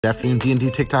Good afternoon,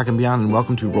 D&D, TikTok, and beyond, and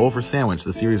welcome to Roll for Sandwich,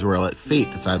 the series where I let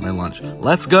fate decide my lunch.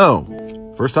 Let's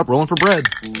go! First up, rolling for bread.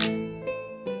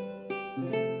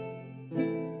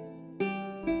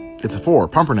 It's a 4,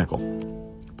 pumpernickel.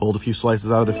 Pulled a few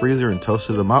slices out of the freezer and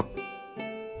toasted them up.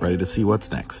 Ready to see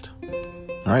what's next.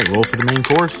 Alright, roll for the main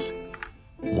course.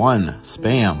 1,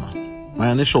 Spam. My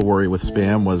initial worry with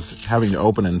Spam was having to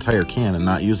open an entire can and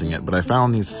not using it, but I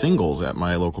found these singles at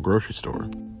my local grocery store.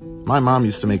 My mom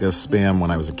used to make us Spam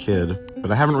when I was a kid, but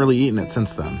I haven't really eaten it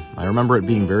since then. I remember it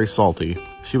being very salty.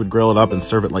 She would grill it up and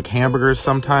serve it like hamburgers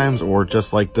sometimes, or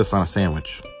just like this on a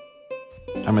sandwich.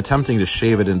 I'm attempting to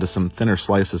shave it into some thinner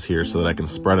slices here so that I can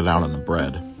spread it out on the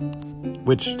bread,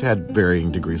 which had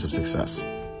varying degrees of success.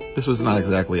 This was not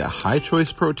exactly a high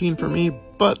choice protein for me,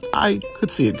 but I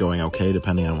could see it going okay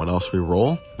depending on what else we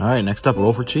roll. Alright, next up,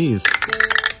 roll for cheese.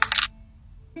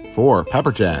 4,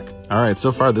 pepper jack. Alright,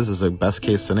 so far this is a best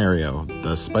case scenario.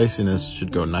 The spiciness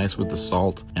should go nice with the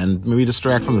salt and maybe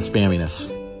distract from the spamminess.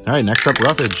 Alright, next up,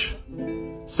 roughage.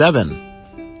 7,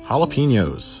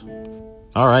 jalapenos.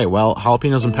 Alright, well,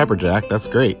 jalapenos and pepper jack, that's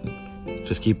great.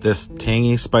 Just keep this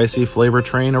tangy, spicy flavor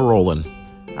train a-rolling.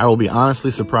 I will be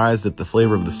honestly surprised if the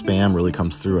flavor of the Spam really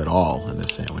comes through at all in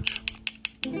this sandwich.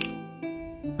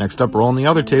 Next up, rolling the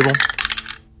other table.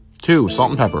 2, salt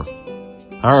and pepper.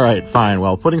 Alright, fine.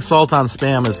 Well, putting salt on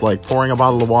Spam is like pouring a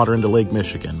bottle of water into Lake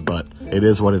Michigan, but it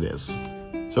is what it is.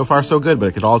 So far, so good, but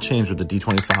it could all change with the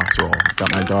D20 sauce roll.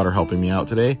 Got my daughter helping me out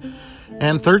today.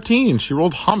 And 13, she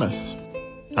rolled hummus.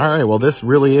 Alright, well, this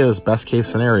really is best case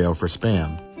scenario for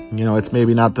Spam. You know, it's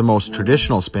maybe not the most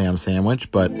traditional Spam sandwich,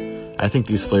 but I think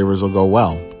these flavors will go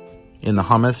well. In the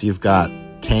hummus, you've got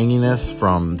tanginess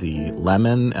from the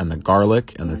lemon and the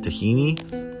garlic and the tahini,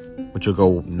 which will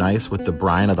go nice with the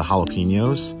brine of the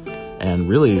jalapenos, and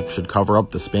really should cover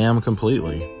up the Spam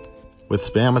completely. With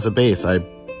Spam as a base, I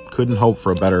couldn't hope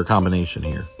for a better combination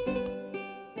here.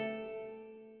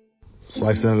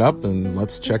 Slicing it up, and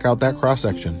let's check out that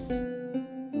cross-section.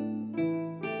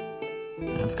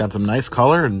 It's got some nice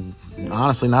color, and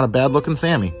honestly not a bad-looking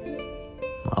Sammy.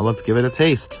 Well, let's give it a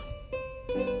taste.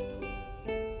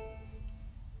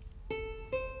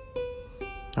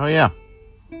 Oh yeah,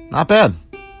 not bad.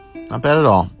 Not bad at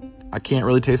all. I can't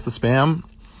really taste the Spam.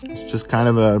 It's just kind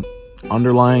of a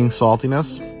underlying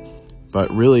saltiness.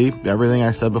 But really, everything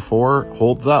I said before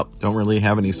holds up. Don't really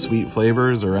have any sweet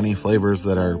flavors or any flavors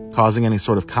that are causing any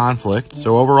sort of conflict.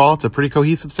 So overall, it's a pretty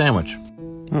cohesive sandwich.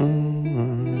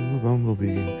 I'm a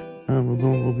bumblebee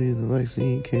that likes to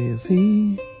eat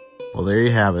KFC. Well, there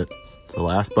you have it. It's the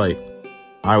last bite.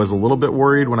 I was a little bit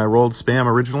worried when I rolled Spam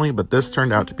originally, but this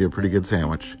turned out to be a pretty good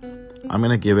sandwich. I'm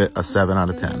going to give it a 7 out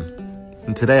of 10.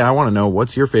 And today I want to know,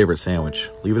 what's your favorite sandwich?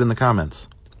 Leave it in the comments.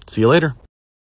 See you later.